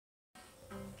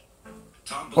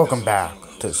Welcome back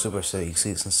to Super City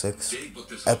Season 6,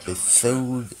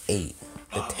 Episode 8,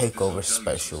 the Takeover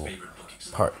Special,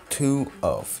 Part 2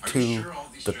 of 2,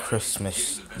 the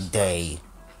Christmas Day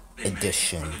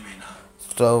Edition.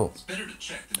 So,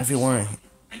 if you weren't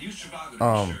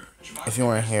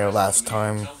here last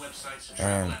time,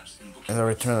 and in the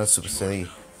Return of Super City,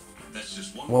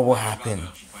 what will happen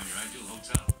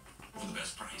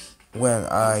when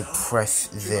I press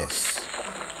this?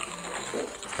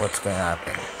 What's gonna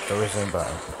happen? The reason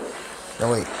button.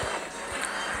 No, wait.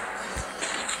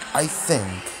 I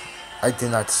think I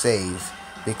did not save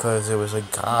because there was a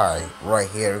guy right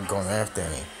here going after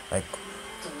me. Like,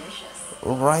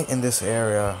 right in this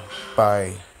area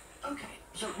by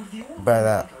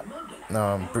that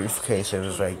briefcase. It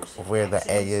was like where the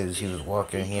egg is. He was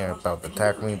walking here about to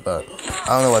attack me, but I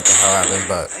don't know what the hell happened,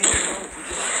 but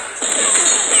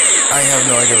I have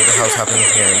no idea what the hell's happening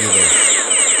here either.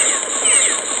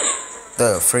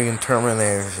 The freaking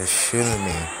Terminator is just shooting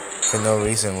me for no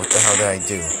reason. What the hell did I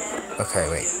do? Okay,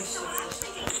 wait.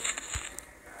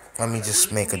 Let me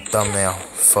just make a thumbnail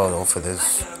photo for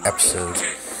this episode.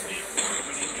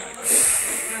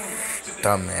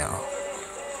 Thumbnail.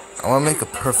 I want to make a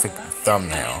perfect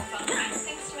thumbnail.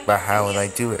 But how would I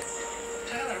do it?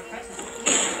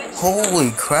 Holy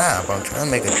crap, I'm trying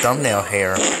to make a thumbnail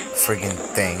hair freaking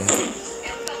thing.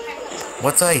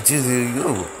 What did I do to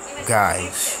you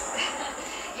guys?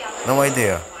 No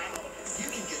idea.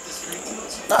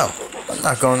 No, I'm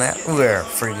not going anywhere.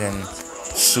 Freaking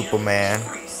Superman.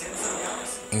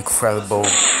 Incredible.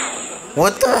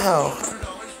 What the hell?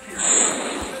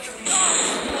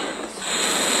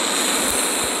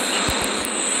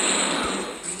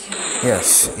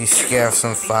 Yes, you scared of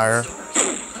some fire.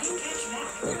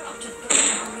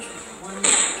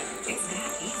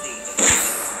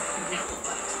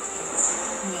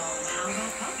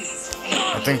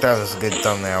 I think that was a good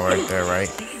thumbnail right there, right?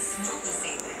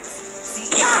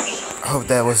 I hope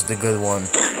that was the good one.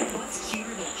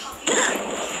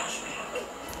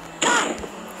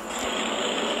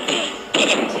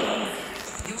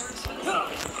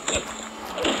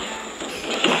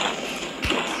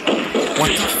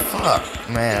 What the fuck,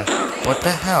 man? What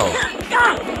the hell?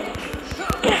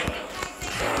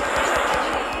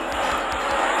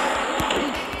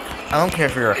 I don't care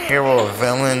if you're a hero, a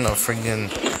villain, or freaking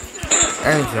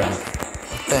anything.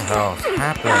 What the hell is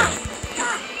happening?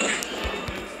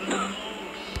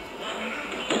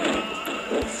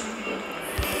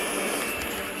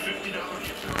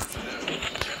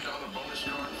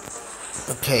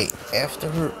 Okay,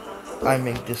 after I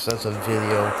make this as a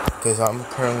video, because I'm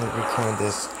currently recording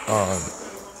this on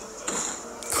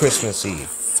Christmas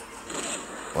Eve.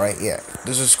 Right, yeah.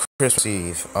 This is Christmas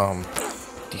Eve,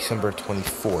 December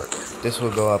 24th. This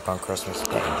will go up on Christmas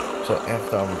Day. So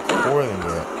after I'm recording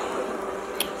it,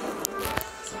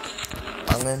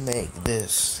 I'm gonna make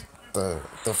this the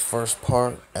first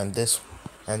part and this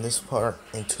part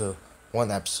into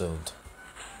one episode.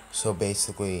 So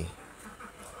basically,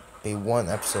 be one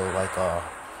episode like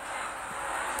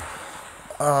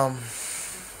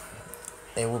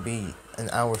it will be an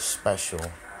hour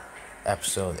special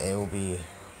episode. It will be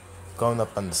going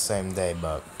up on the same day,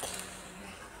 but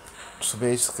so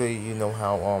basically, you know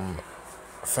how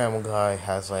Family Guy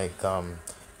has like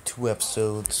 2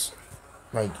 episodes.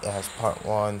 Like it has part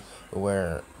 1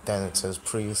 where then it says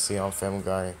previously on Family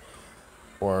Guy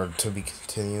or to be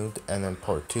continued, and then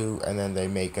part 2, and then they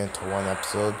make it into one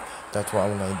episode. That's what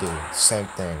I'm gonna do. Same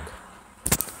thing.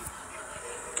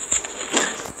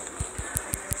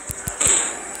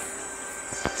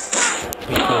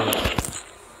 Because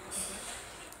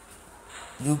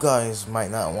you guys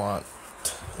might not want.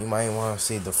 You might want to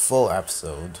see the full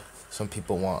episode. Some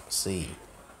people want to see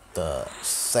the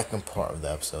second part of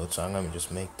the episode, so I'm gonna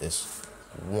just make this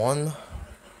one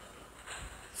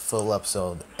full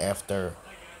episode after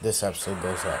this episode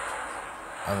goes up.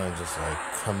 I'm gonna just like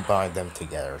combine them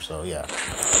together, so yeah.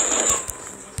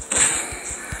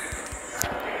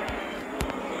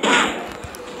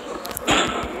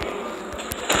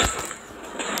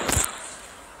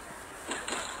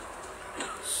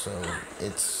 So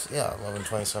it's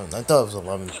 11:27. I thought it was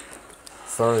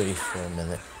 11:30 for a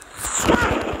minute.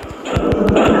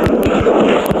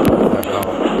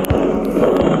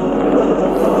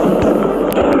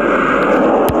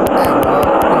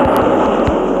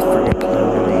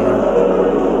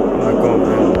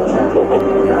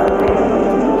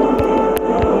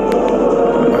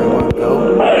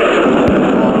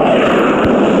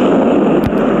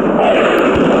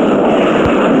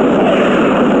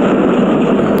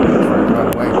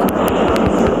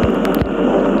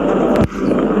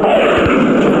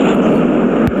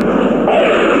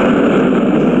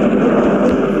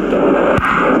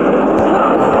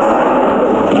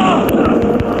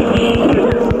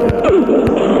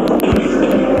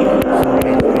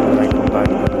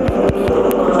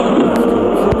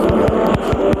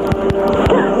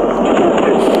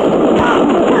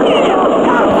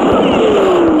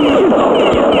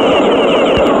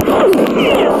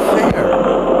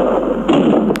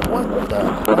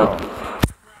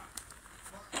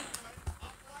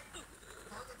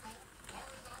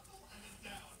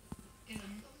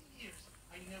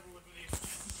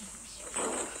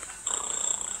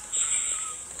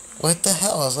 What the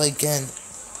hell? I was like getting...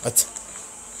 What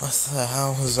the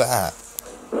hell was that?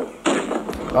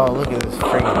 Oh, look at this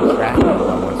freaking cracker that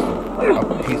wants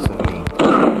a piece of me.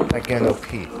 I get no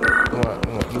piece. You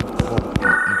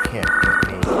can't get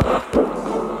me.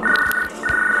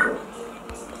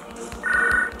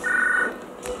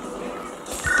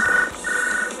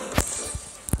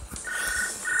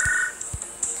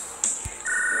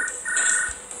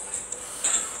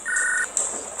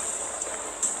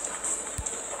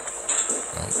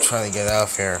 I'm trying to get out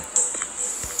of here.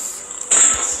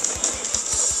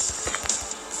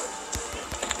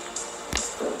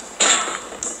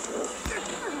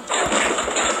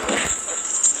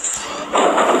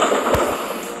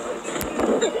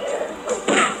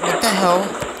 What the hell?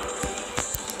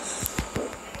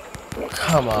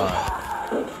 Come on.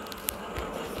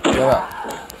 Get up.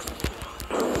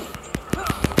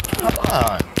 Come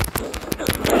on.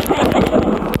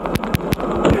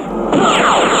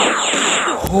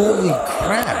 Holy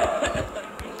crap.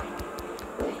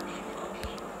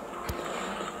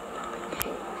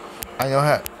 I know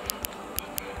how.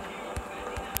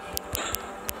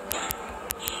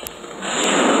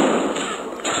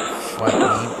 Fight me,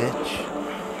 bitch.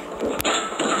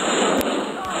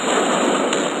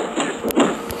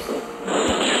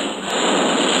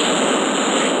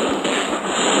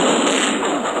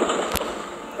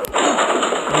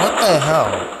 What the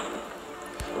hell?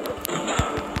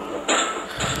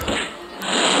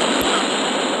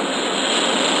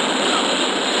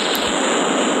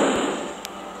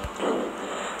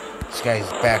 This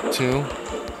guy's back too.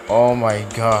 Oh my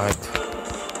god.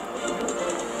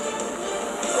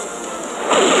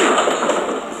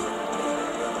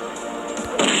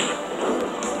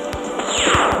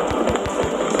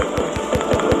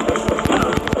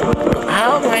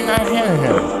 How am I not hitting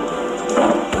him?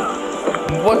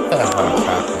 What the hell's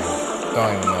happening?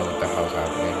 Don't even know what the hell's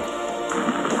happening.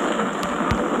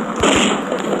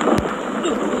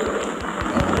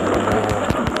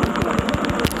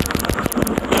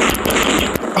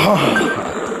 Oh.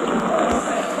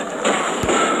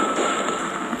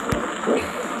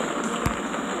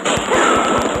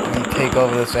 Let me take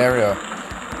over this area.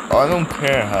 Oh, I don't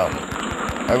care how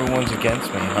everyone's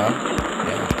against me, huh?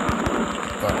 Yeah.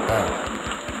 Fuck that.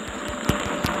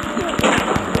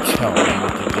 Tell me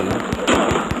what to do.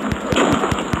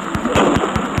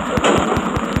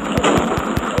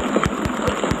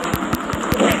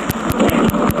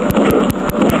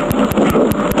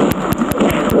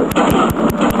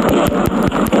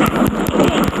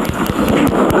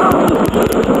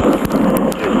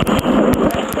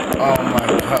 Oh my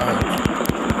god.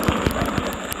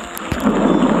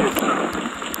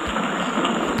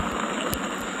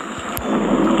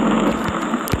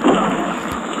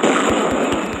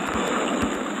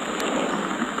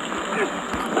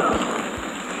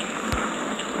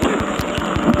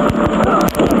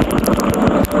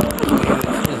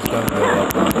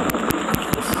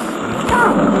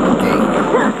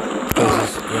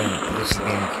 This is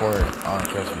being recorded on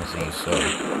Christmas Eve, so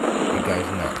you guys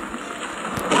know.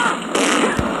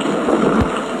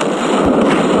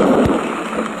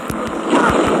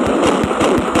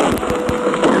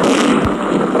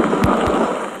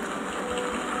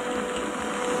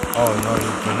 Oh no,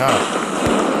 you do not.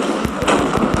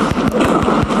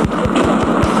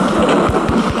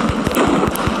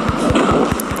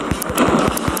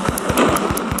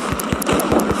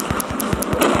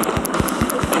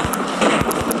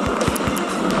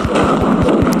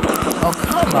 Oh,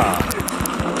 come on.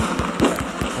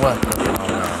 What the hell,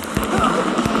 man?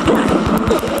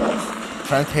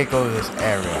 Trying to take over this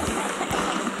area.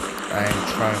 I am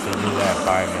trying to do that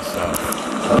by myself.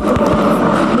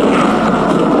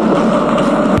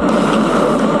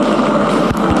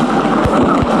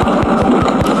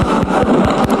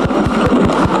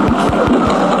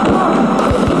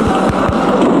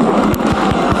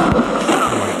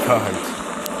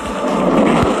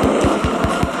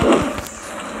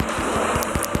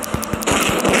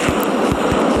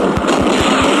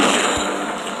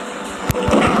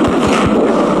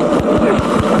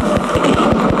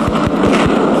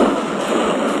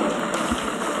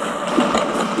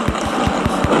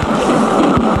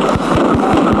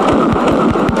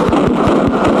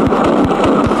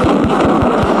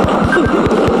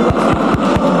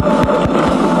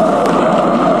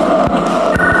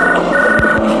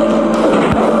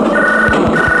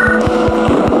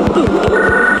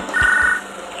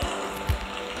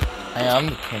 I'm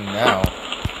the king now.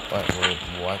 But wait,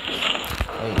 what?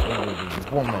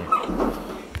 Wait, woman.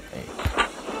 Hey.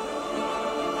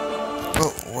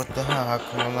 Oh, what the hell? How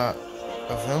come I'm not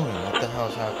filming? What the hell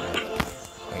is happening?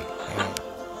 Wait,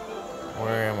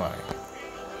 where am I?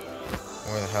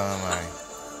 Where the hell am I?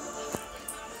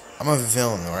 I'm a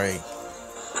villain, right?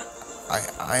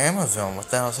 I am a villain. What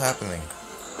the hell's happening?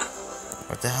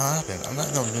 What the hell happened? I'm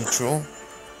not no neutral.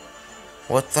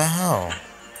 What the hell?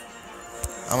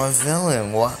 I'm a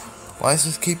villain. What? Why does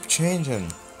this keep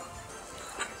changing?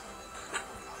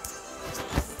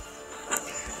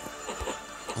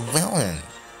 Villain.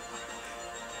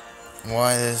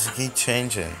 Why does it keep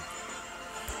changing?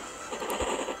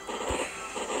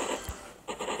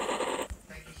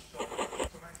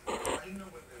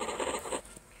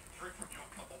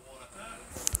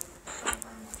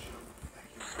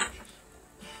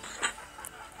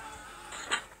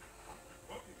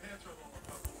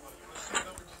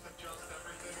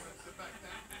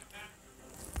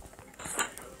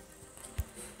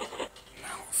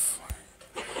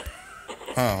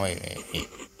 Oh, wait.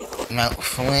 Mount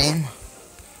flame.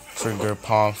 Trigger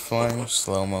palm flame.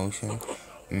 Slow motion.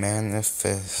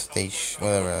 Manifestation.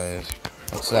 Whatever that is.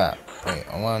 What's that? Wait,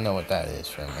 I want to know what that is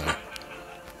for a minute.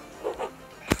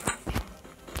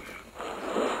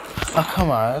 Oh,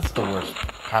 come on. That's the worst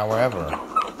power ever.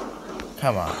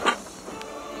 Come on.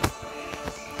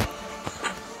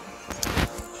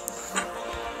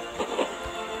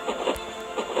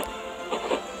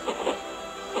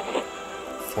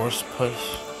 Force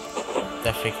push.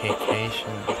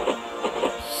 Defecation.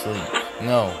 Sleep.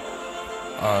 No.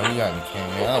 Oh, you gotta be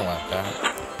kidding me. I don't want that.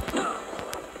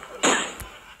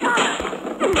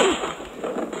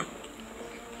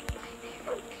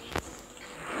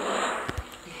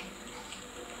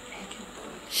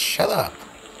 Shut up.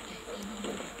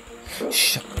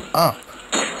 Shut up.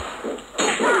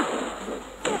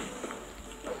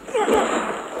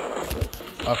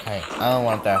 Okay, I don't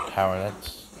want that power. I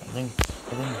think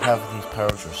half of these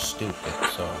powers are stupid,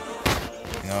 so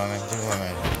you know what I do when I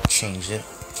change it.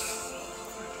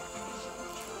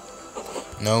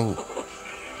 No.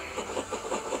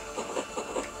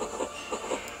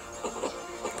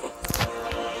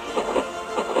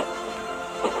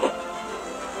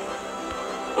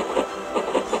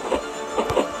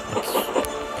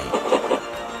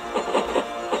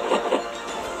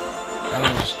 Let me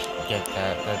just get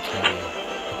that. That's gonna be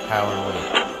the power weight.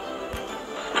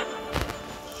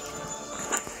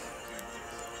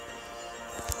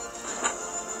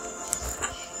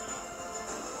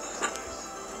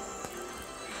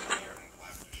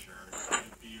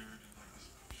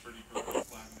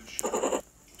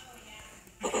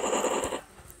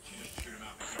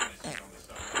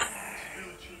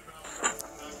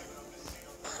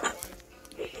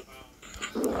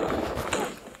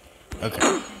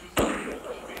 Okay.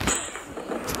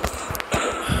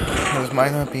 This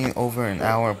might not be over an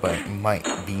hour, but it might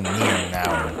be near an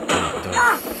hour, the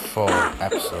full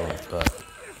episode, but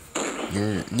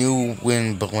your new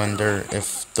wind blender,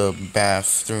 if the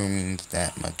bathroom means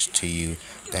that much to you,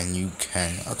 then you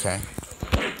can. Okay.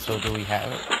 So do we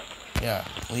have it? Yeah,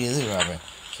 we do have it.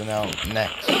 So now, the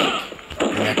next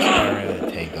part of the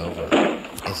takeover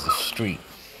is the street.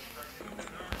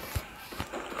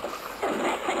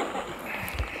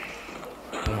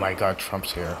 Oh my god,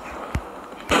 Trump's here.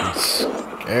 It's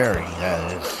scary,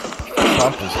 that is.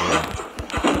 Trump is here.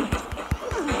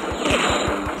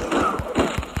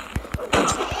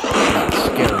 Not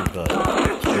scary, but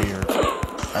it's weird.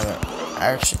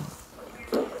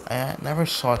 I never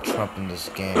saw Trump in this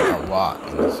game a lot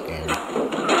in this game.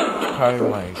 It's probably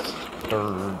my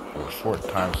third or fourth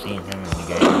time seeing him in the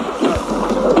game.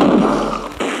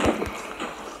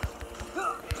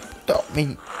 Don't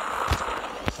mean.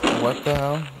 What the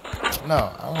hell?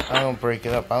 No, I don't break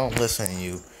it up. I don't listen to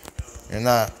you. You're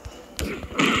not.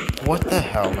 What the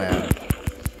hell, man?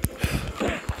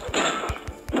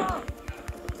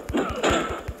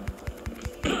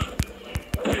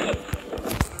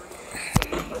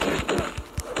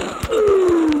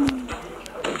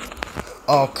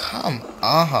 Oh, come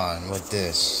on with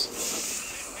this.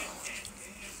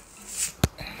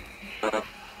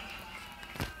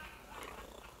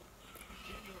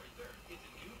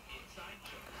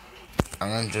 I'm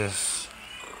gonna just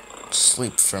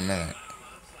sleep for a minute.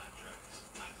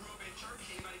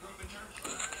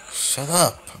 Shut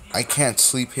up. I can't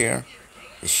sleep here.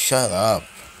 Just shut up.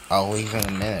 I'll leave in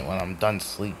a minute when I'm done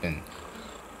sleeping.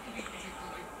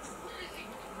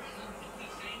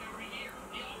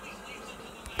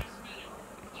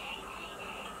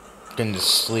 Gonna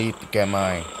just sleep, get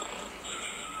I'm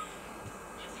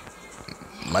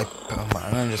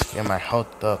gonna just get my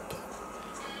health up.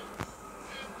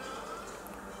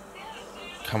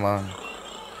 Come on.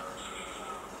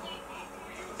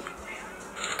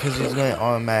 Because he's going to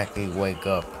automatically wake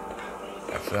up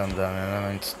after I'm done and I'm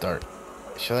going to start.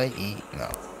 Should I eat? No.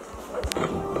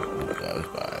 That was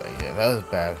bad, I guess. Yeah, that was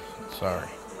bad. Sorry.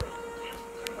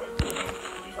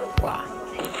 Wow.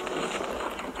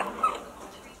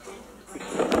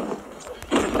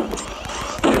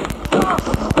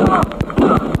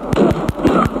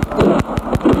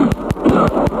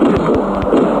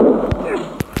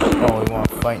 Oh, we want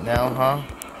to fight now, huh?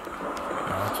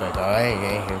 Oh, that's right.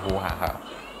 Hey.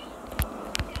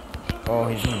 Oh,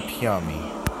 he's gonna pee on me.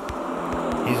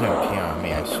 He's gonna pee on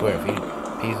me, I swear. If he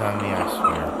pees on me, I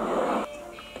swear.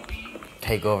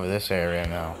 Take over this area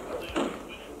now.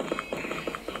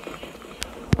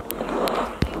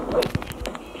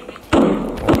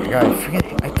 Oh my god,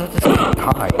 I thought this guy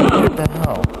died. What the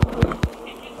hell?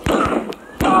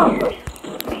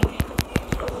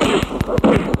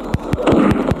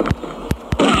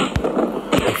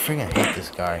 I freaking hate this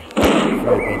guy. I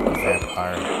freaking hate the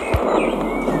vampire.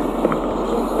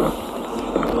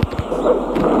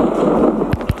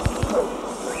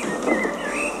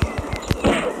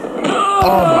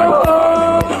 Oh my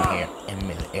god, in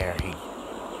mid-air,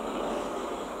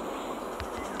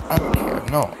 I don't care,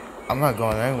 no, I'm not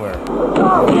going anywhere. What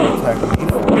are you attacking me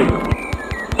for?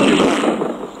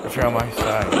 If you're on my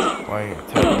side, why are you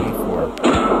attacking me for?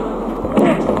 Go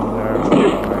there,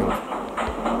 alright.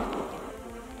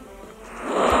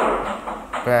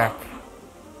 Back.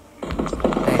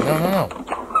 Hey, no.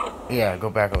 Yeah, go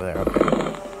back over there, okay.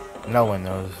 No one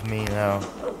knows me now.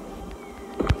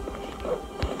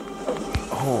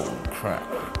 Holy crap.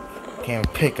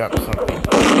 Can't pick up something.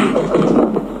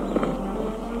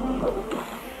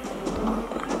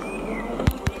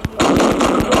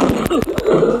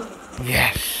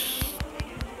 Yes.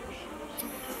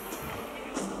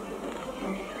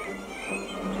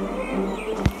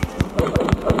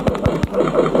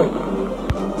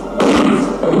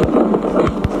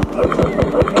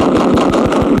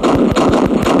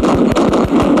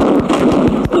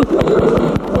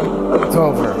 It's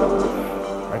over.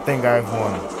 I think I've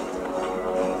won.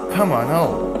 Come on, no.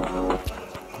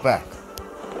 Go back.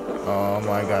 Oh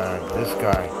my god, this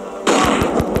guy.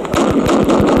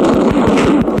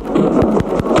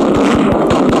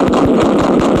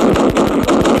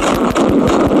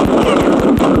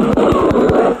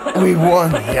 We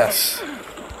won, yes.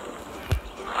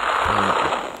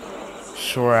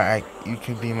 Sure, you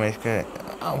can be my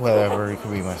whatever, you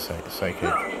can be my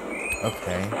psychic.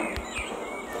 Okay.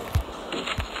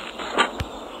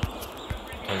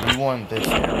 So we won this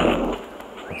area.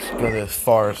 Let's go to the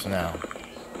forest now.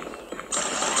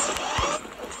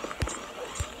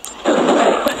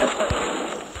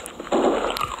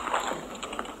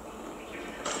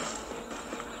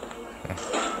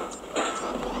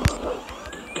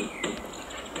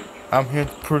 I'm here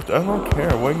to prove. I don't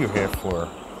care what you're here for.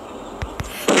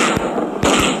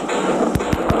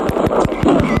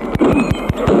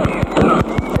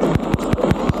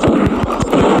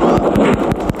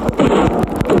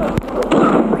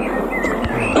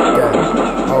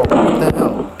 Oh, what the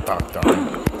hell, Doctor?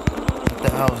 What the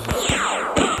hell is this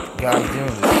guy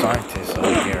doing? The scientist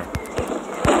over here.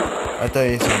 I thought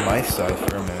he was on my side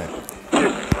for a minute.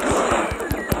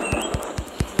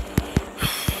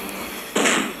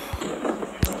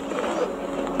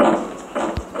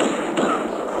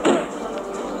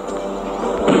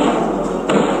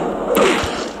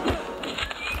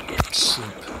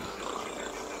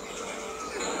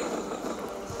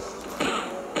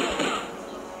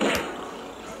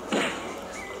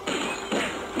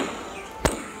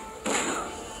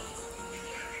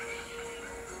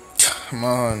 Come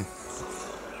on.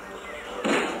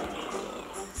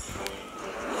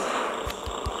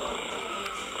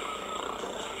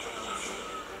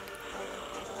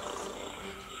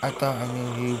 I thought I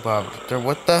knew you, Bob.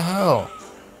 What the hell?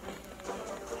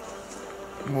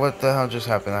 What the hell just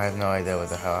happened? I have no idea what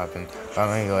the hell happened. I'm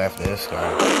gonna go after this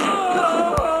guy.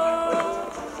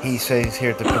 He says he's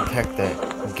here to protect the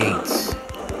gates.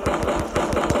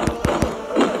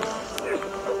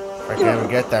 If I can ever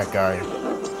get that guy.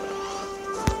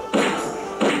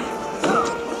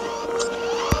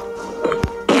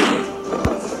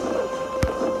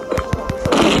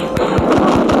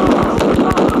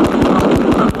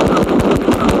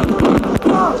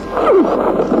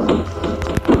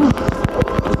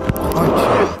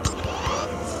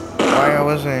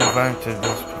 To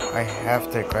this, I have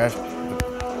to crash.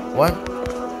 What?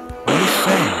 What are you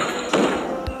saying?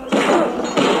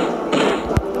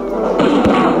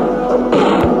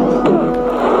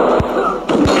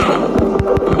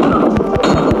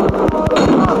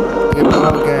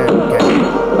 Okay,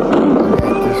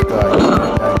 this guy,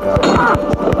 that guy.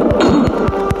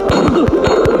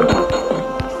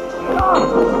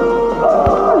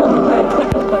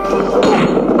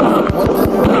 What the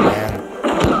hell, man?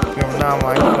 You're not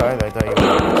my side.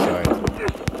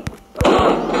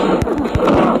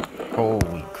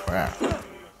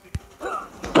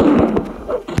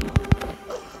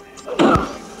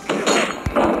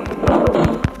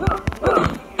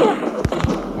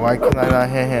 Why can I not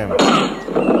hit him?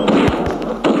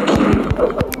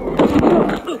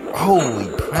 Holy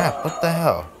crap, what the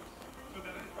hell?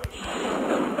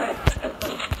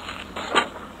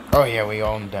 Oh yeah, we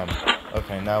own them.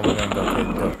 Okay, now we're gonna go take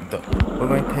we're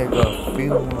going to take a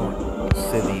few more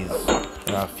cities,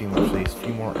 not a few more cities, a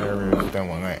few more areas, then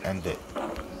we're gonna end it.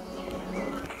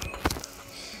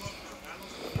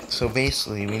 So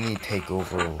basically, we need to take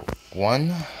over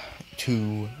 1,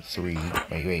 2, 3,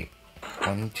 wait.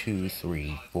 1, 2,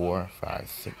 3, 4, 5,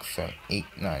 6, 7, 8,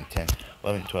 9, 10,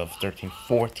 11, 12, 13,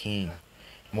 14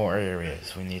 more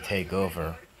areas we need to take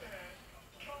over.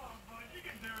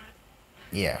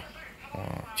 Yeah.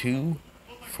 1, 2,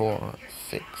 4,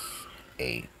 6,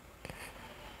 8,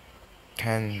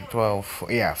 10, 12,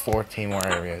 yeah, 14 more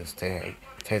areas to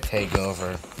take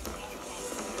over.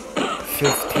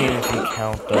 15 if you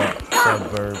count the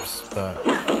suburbs, but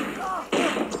yeah.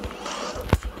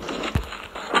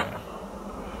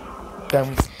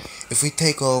 Then if we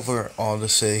take over all the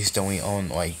cities, then we own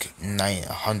like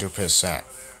 100%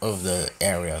 of the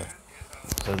area.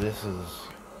 So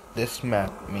this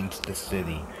map means the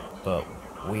city, but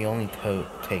we only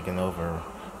taken over,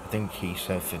 I think he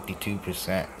said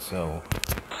 52%, so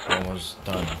we're almost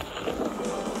done.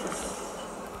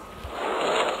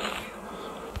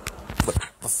 But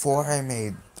before I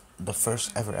made the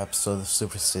first ever episode of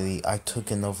Super City, I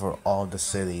took in over all the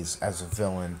cities as a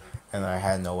villain, and I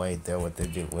had no idea what to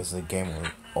do. Was the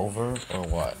game over or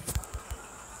what?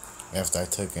 After I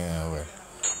took it over.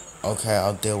 Okay,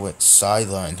 I'll deal with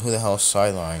Sideline. Who the hell is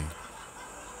Sideline?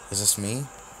 Is this me?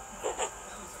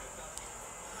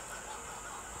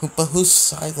 But who's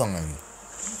Sideline?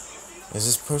 Is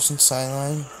this person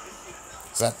Sideline?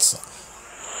 That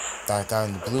guy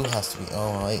in the blue has to be.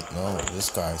 Oh wait, no, this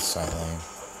guy's Sideline.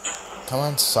 Come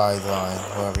on, Sideline,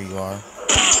 whoever you are.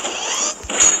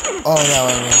 Oh, now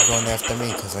everyone's going after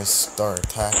me because I start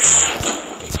attacking.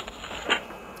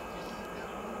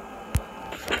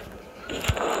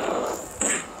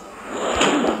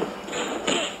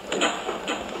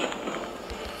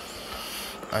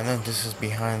 I know this is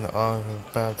behind all of the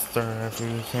bad stuff.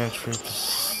 You can't treat the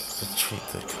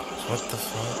what the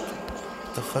fuck?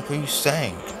 What the fuck are you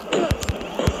saying?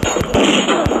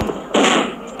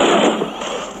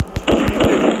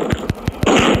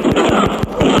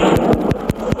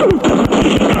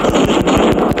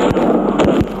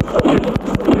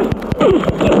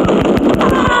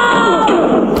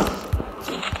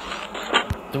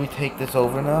 Do we take this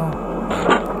over now?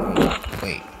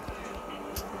 Wait.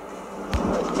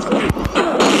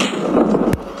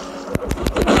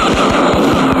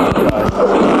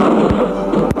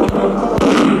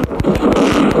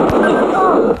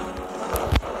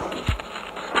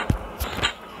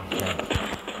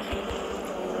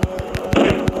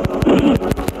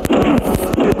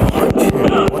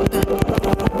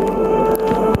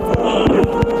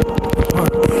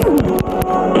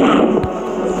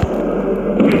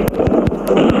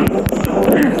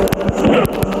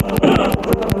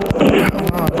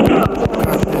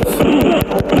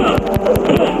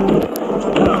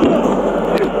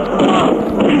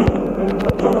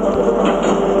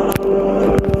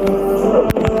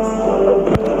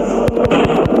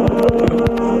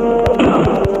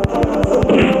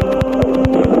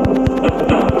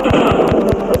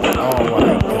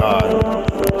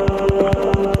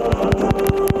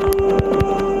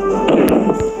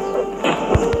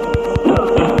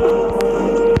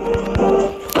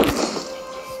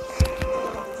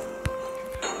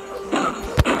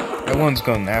 Everyone's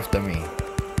going after me.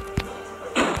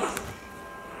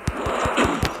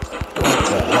 What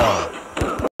the hell?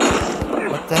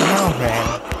 What the hell,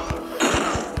 man?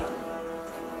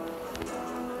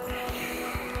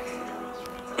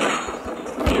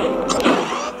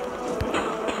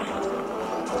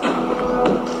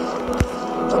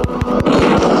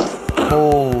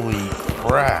 Holy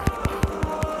crap.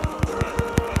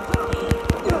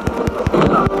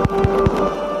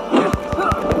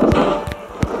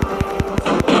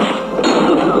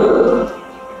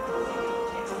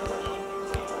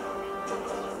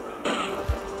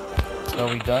 Are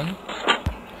we done?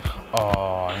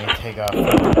 Oh, I need to take out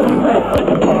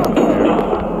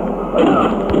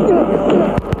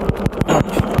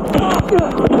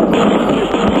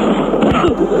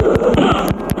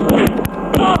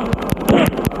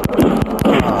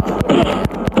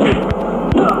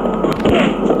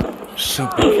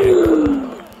super kick.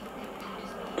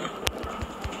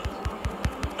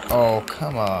 Oh,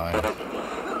 come on.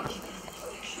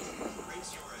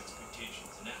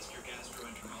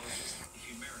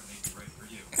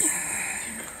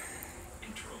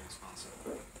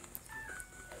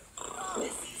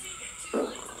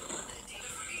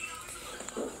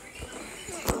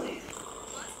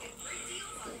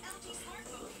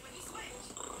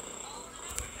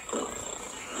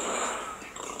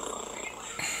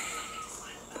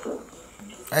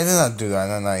 I did not do that.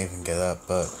 I did not even get up,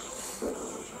 but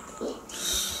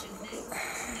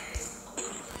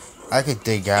I could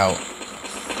dig out.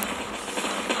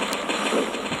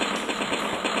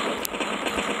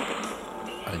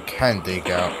 I can dig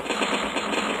out.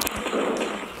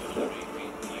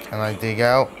 Can I dig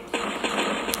out?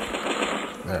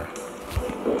 There.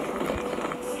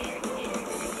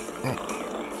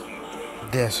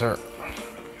 There, sir.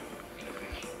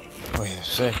 Wait a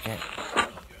second.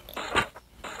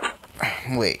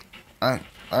 Wait. I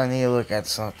need to look at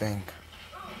something.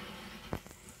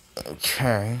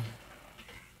 Okay.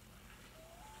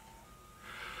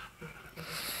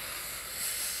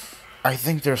 I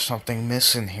think there's something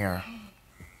missing here.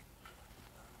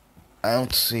 I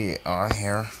don't see it on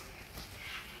here.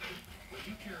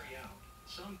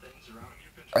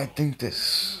 I think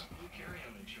this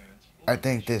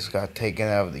got taken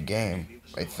out of the game.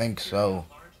 I think so.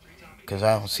 Because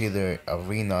I don't see the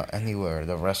arena anywhere,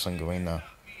 the wrestling arena.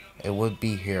 It would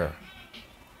be here.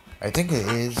 I think it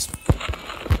is.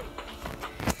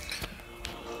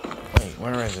 Wait,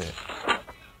 where is it?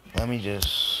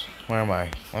 Where am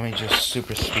I? Let me just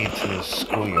super speed to the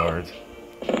schoolyard.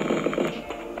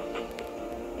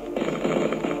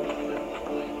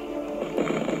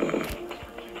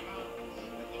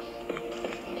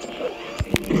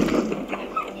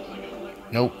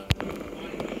 Nope.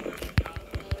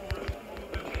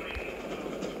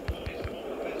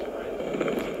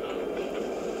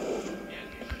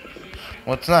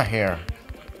 Well, it's not here.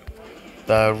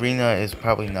 The arena is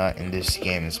probably not in this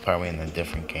game. It's probably in a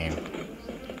different game.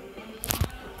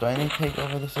 Do I need to take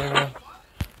over this area?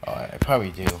 Oh, I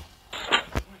probably do.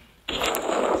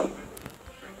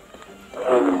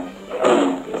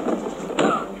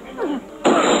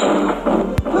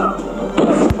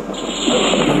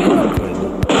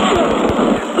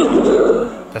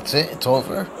 That's it? It's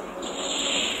over?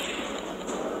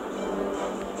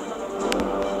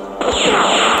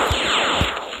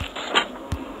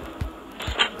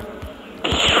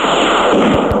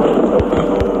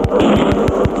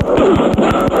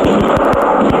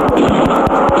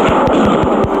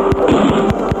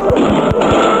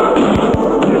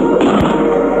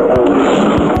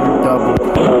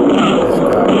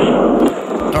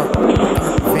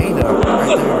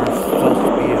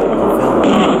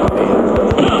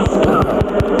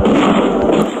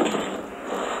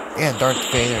 Yeah,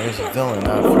 Darth Vader is a villain,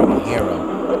 not a freaking hero.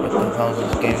 What the hell is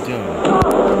this game doing?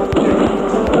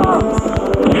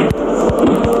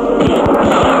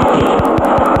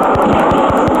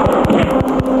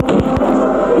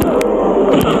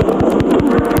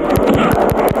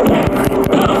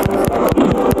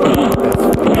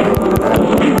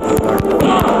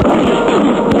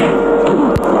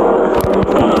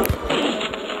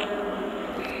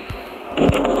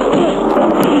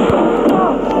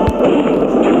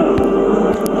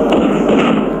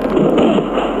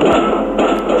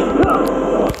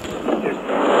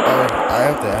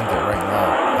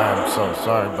 So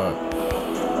sorry, but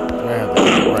we're gonna have to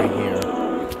end it right here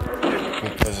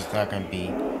because it's not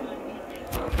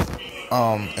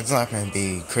gonna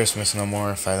be Christmas no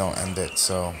more if I don't end it.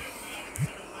 So I'm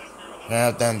gonna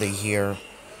have to end it here.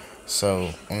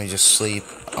 So let me just sleep.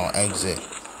 I'll exit,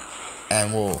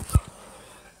 and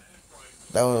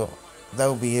that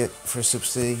will be it for Super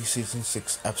City Season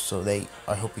 6 Episode 8.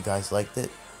 I hope you guys liked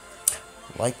it.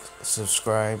 Like,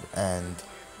 subscribe, and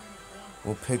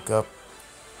we'll pick up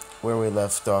where we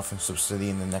left off in Super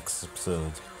City in the next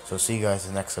episode. So see you guys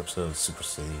in the next episode of Super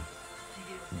City.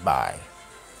 Bye.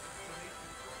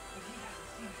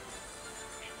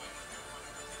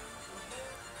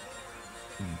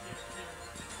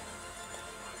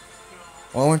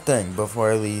 One more thing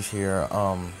before I leave here.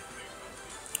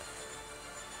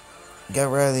 Get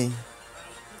ready.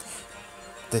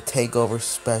 The Takeover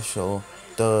special,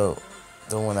 the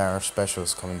 1 hour special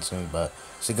is coming soon. But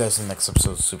see you guys in the next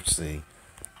episode of Super City.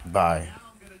 Bye.